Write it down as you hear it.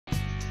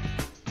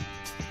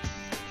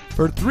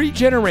For 3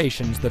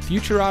 generations, the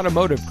Future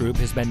Automotive Group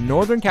has been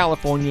Northern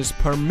California's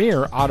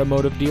premier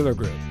automotive dealer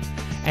group.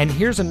 And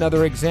here's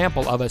another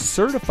example of a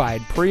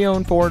certified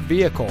pre-owned Ford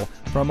vehicle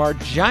from our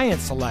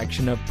giant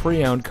selection of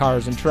pre-owned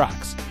cars and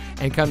trucks,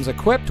 and comes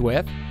equipped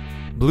with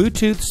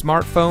Bluetooth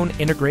smartphone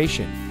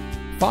integration,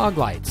 fog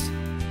lights,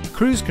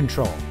 cruise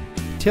control,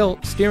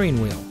 tilt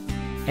steering wheel,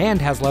 and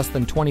has less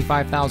than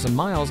 25,000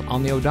 miles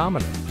on the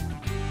odometer.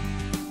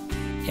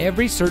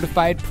 Every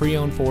certified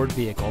pre-owned Ford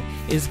vehicle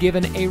is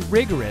given a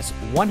rigorous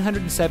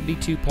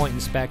 172-point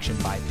inspection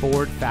by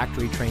Ford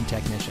factory-trained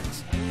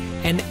technicians.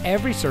 And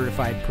every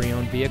certified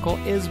pre-owned vehicle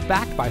is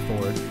backed by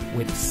Ford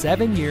with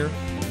 7-year,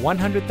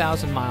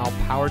 100,000-mile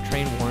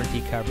powertrain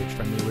warranty coverage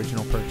from the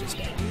original purchase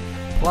date,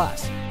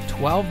 plus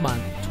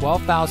 12-month,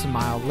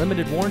 12,000-mile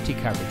limited warranty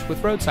coverage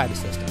with roadside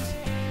assistance.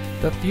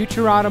 The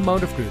Future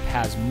Automotive Group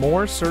has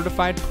more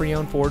certified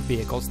pre-owned Ford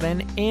vehicles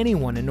than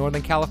anyone in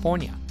Northern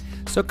California.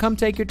 So come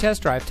take your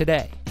test drive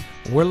today.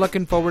 We're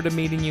looking forward to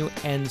meeting you,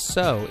 and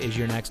so is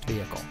your next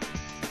vehicle.